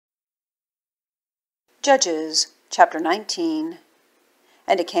Judges chapter 19.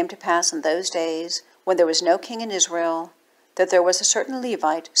 And it came to pass in those days, when there was no king in Israel, that there was a certain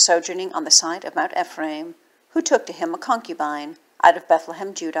Levite sojourning on the side of Mount Ephraim, who took to him a concubine out of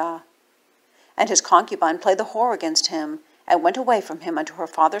Bethlehemjudah. And his concubine played the whore against him, and went away from him unto her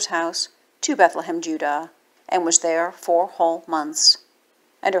father's house to Bethlehemjudah, and was there 4 whole months.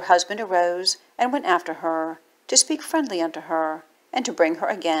 And her husband arose, and went after her, to speak friendly unto her, and to bring her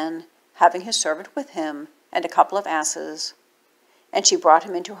again, having his servant with him, and a couple of asses. And she brought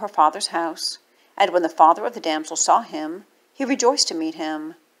him into her father's house, and when the father of the damsel saw him, he rejoiced to meet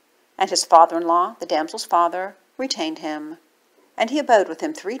him. And his father-in-law, the damsel's father, retained him. And he abode with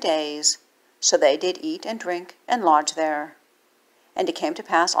him 3 days. So they did eat and drink, and lodge there. And it came to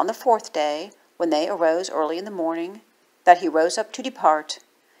pass on the 4th day, when they arose early in the morning, that he rose up to depart.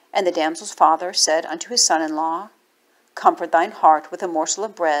 And the damsel's father said unto his son-in-law, Comfort thine heart with a morsel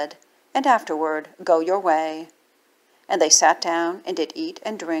of bread, and afterward go your way. And they sat down, and did eat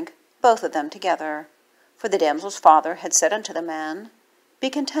and drink, both of them together. For the damsel's father had said unto the man, Be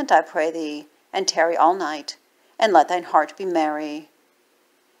content, I pray thee, and tarry all night, and let thine heart be merry.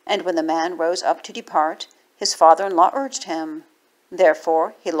 And when the man rose up to depart, his father-in-law urged him.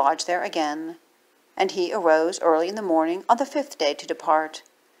 Therefore he lodged there again. And he arose early in the morning on the 5th day to depart.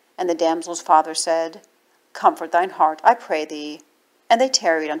 And the damsel's father said, Comfort thine heart, I pray thee. And they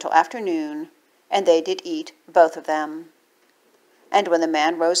tarried until afternoon, and they did eat, both of them. And when the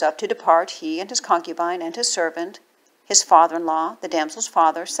man rose up to depart, he and his concubine and his servant, his father-in-law, the damsel's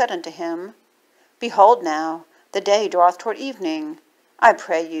father, said unto him, Behold now, the day draweth toward evening. I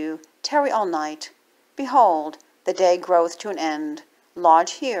pray you, tarry all night. Behold, the day groweth to an end.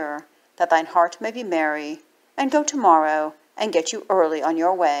 Lodge here, that thine heart may be merry, and go tomorrow, and get you early on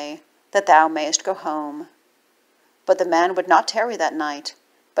your way, that thou mayest go home. But the man would not tarry that night,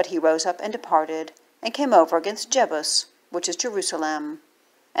 but he rose up and departed, and came over against Jebus, which is Jerusalem.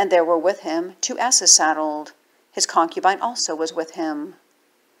 And there were with him 2 asses saddled. His concubine also was with him.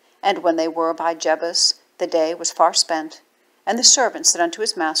 And when they were by Jebus, the day was far spent. And the servant said unto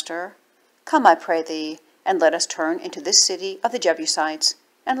his master, Come, I pray thee, and let us turn into this city of the Jebusites,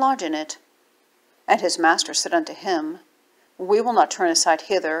 and lodge in it. And his master said unto him, We will not turn aside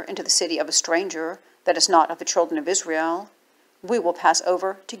hither into the city of a stranger, that is not of the children of Israel. We will pass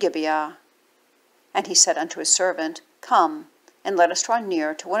over to Gibeah. And he said unto his servant, Come, and let us draw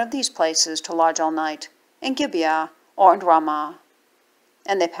near to one of these places to lodge all night, in Gibeah or in Ramah.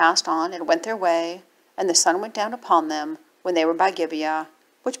 And they passed on and went their way, and the sun went down upon them when they were by Gibeah,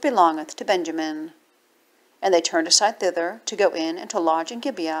 which belongeth to Benjamin. And they turned aside thither to go in and to lodge in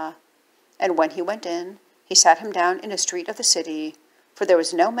Gibeah. And when he went in, he sat him down in a street of the city, for there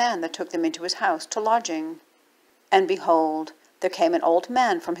was no man that took them into his house to lodging. And behold, there came an old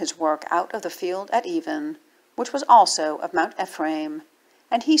man from his work out of the field at even, which was also of Mount Ephraim,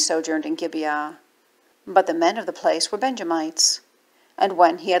 and he sojourned in Gibeah. But the men of the place were Benjamites. And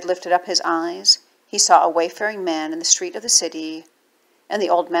when he had lifted up his eyes, he saw a wayfaring man in the street of the city. And the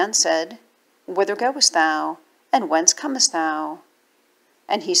old man said, Whither goest thou, and whence comest thou?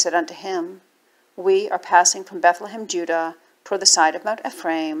 And he said unto him, We are passing from Bethlehemjudah toward the side of Mount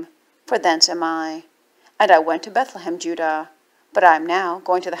Ephraim, for thence am I. And I went to Bethlehemjudah, but I am now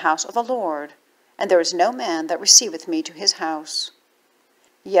going to the house of the Lord, and there is no man that receiveth me to his house.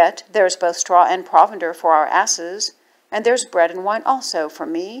 Yet there is both straw and provender for our asses, and there is bread and wine also for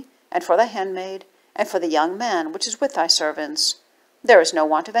me, and for thy handmaid, and for the young man which is with thy servants. There is no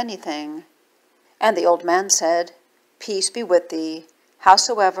want of anything. And the old man said, Peace be with thee.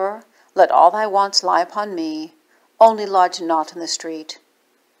 Howsoever, let all thy wants lie upon me, only lodge not in the street.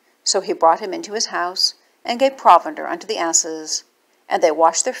 So he brought him into his house, and gave provender unto the asses. And they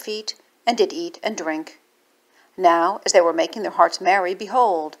washed their feet, and did eat and drink. Now, as they were making their hearts merry,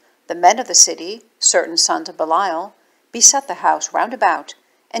 behold, the men of the city, certain sons of Belial, beset the house round about,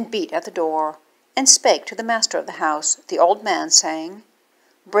 and beat at the door, and spake to the master of the house, the old man, saying,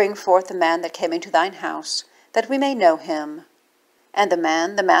 Bring forth the man that came into thine house, that we may know him. And the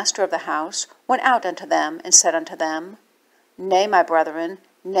man, the master of the house, went out unto them, and said unto them, Nay, my brethren,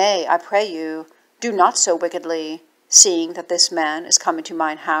 nay, I pray you, do not so wickedly, seeing that this man is come into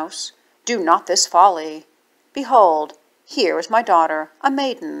mine house. Do not this folly. Behold, here is my daughter, a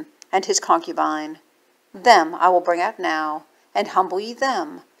maiden, and his concubine. Them I will bring out now, and humble ye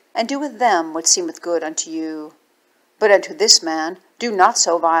them, and do with them what seemeth good unto you. But unto this man do not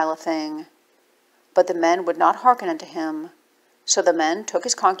so vile a thing. But the men would not hearken unto him. So the men took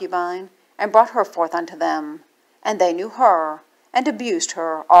his concubine, and brought her forth unto them. And they knew her, and abused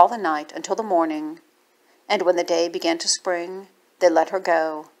her all the night until the morning. And when the day began to spring, they let her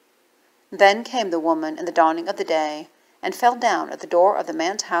go. Then came the woman in the dawning of the day, and fell down at the door of the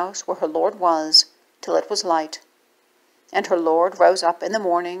man's house where her lord was, till it was light. And her lord rose up in the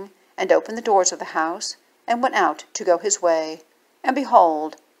morning, and opened the doors of the house, and went out to go his way. And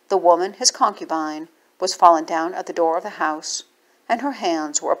behold, the woman his concubine was fallen down at the door of the house, and her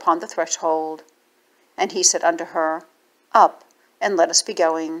hands were upon the threshold. And he said unto her, Up, and let us be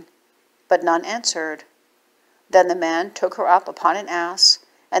going. But none answered. Then the man took her up upon an ass,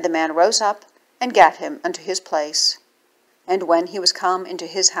 and the man rose up, and gat him unto his place. And when he was come into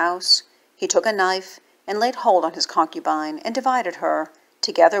his house, he took a knife, and laid hold on his concubine, and divided her,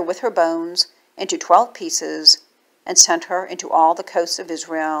 together with her bones, into 12 pieces, and sent her into all the coasts of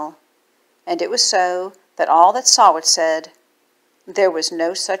Israel. And it was so, that all that saw it said, There was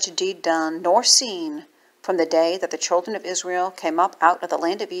no such deed done, nor seen, from the day that the children of Israel came up out of the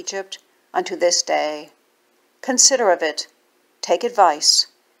land of Egypt, unto this day. Consider of it, take advice,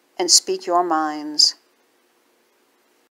 and speak your minds.